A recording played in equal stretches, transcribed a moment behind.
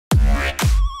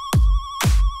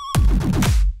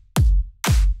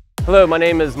Hello, my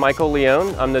name is Michael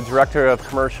Leone. I'm the Director of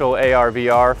Commercial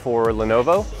AR/VR for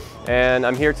Lenovo, and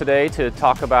I'm here today to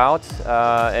talk about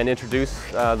and introduce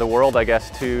the world, I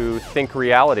guess, to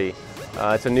ThinkReality.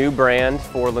 It's a new brand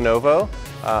for Lenovo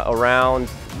around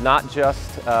not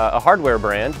just a hardware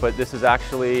brand, but this is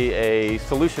actually a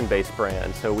solution-based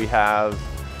brand. So we have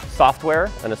software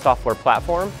and a software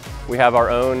platform. We have our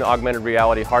own augmented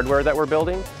reality hardware that we're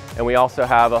building. And we also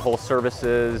have a whole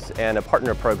services and a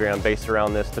partner program based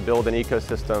around this to build an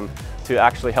ecosystem to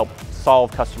actually help solve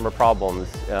customer problems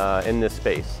in this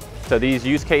space. So these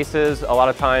use cases a lot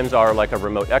of times are like a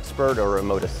remote expert or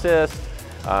remote assist,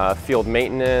 field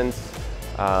maintenance,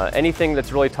 anything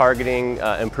that's really targeting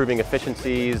improving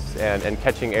efficiencies and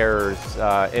catching errors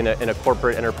in a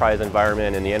corporate enterprise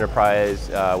environment, in the enterprise,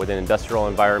 within industrial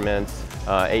environments,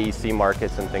 AEC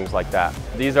markets and things like that.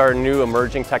 These are new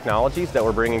emerging technologies that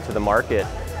we're bringing to the market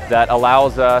that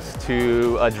allows us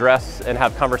to address and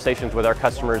have conversations with our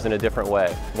customers in a different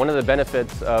way. One of the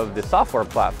benefits of the software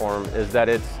platform is that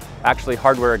it's actually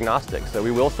hardware agnostic. So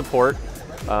we will support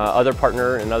other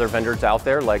partner and other vendors out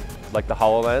there like the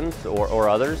HoloLens or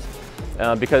others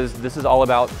because this is all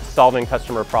about solving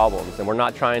customer problems, and we're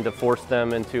not trying to force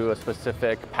them into a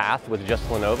specific path with just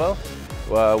Lenovo.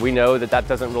 We know that that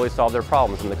doesn't really solve their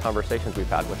problems in the conversations we've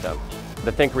had with them.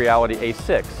 The ThinkReality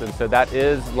A6, and so that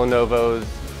is Lenovo's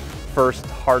first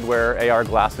hardware AR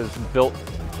glasses built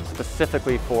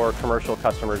specifically for commercial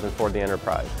customers and for the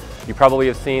enterprise. You probably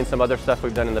have seen some other stuff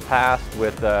we've done in the past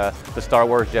with the Star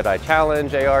Wars Jedi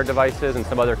Challenge AR devices and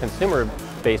some other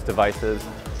consumer-based devices,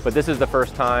 but this is the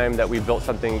first time that we've built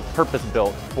something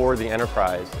purpose-built for the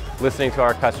enterprise, listening to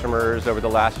our customers over the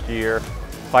last year,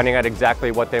 finding out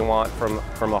exactly what they want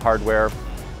from a hardware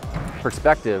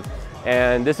perspective.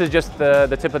 And this is just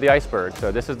the tip of the iceberg.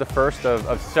 So this is the first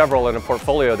of several in a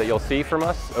portfolio that you'll see from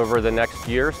us over the next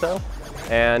year or so.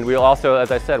 And we'll also,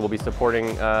 as I said, we'll be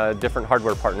supporting different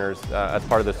hardware partners as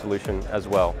part of the solution as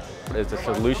well. It's a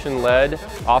solution-led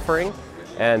offering,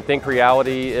 and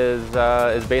ThinkReality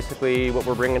is basically what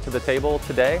we're bringing to the table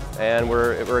today, and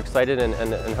we're excited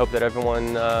and hope that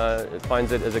everyone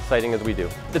finds it as exciting as we do.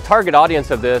 The target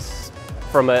audience of this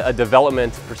from a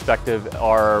development perspective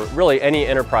are really any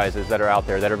enterprises that are out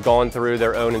there that have gone through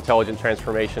their own intelligent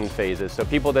transformation phases. So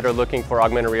people that are looking for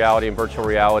augmented reality and virtual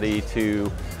reality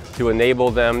to enable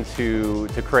them to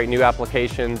create new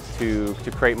applications, to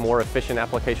create more efficient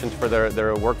applications for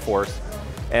their workforce.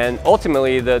 And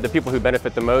ultimately, the people who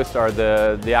benefit the most are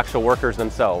the actual workers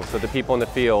themselves. So the people in the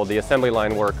field, the assembly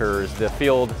line workers, the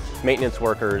field maintenance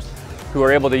workers, who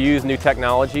are able to use new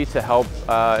technology to help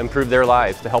improve their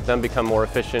lives, to help them become more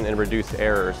efficient and reduce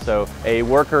errors. So a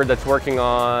worker that's working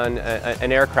on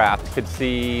an aircraft could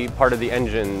see part of the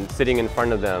engine sitting in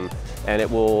front of them, and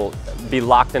it will be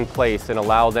locked in place and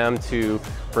allow them to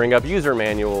bring up user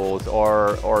manuals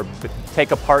or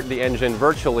take apart the engine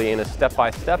virtually in a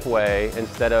step-by-step way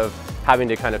instead of having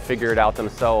to kind of figure it out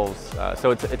themselves.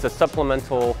 So it's a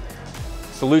supplemental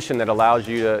solution that allows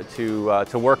you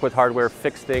to work with hardware,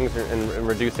 fix things, and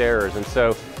reduce errors. And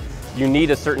so you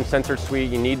need a certain sensor suite,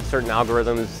 you need certain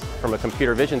algorithms from a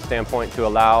computer vision standpoint to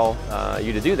allow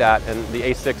you to do that, and the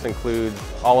A6 includes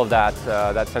all of that,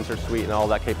 that sensor suite and all of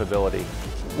that capability.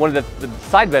 One of the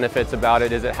side benefits about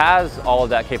it is it has all of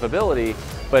that capability,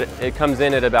 but it comes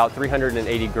in at about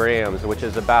 380 grams, which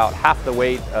is about half the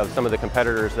weight of some of the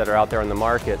competitors that are out there in the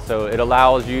market. So it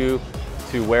allows you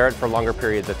to wear it for longer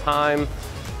periods of time.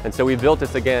 And so we built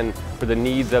this again for the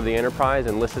needs of the enterprise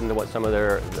and listened to what some of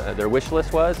their wish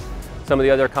list was. Some of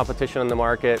the other competition on the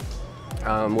market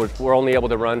we're only able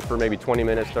to run for maybe 20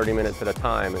 minutes, 30 minutes at a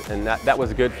time. And that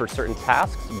was good for certain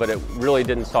tasks, but it really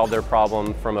didn't solve their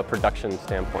problem from a production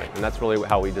standpoint. And that's really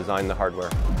how we designed the hardware.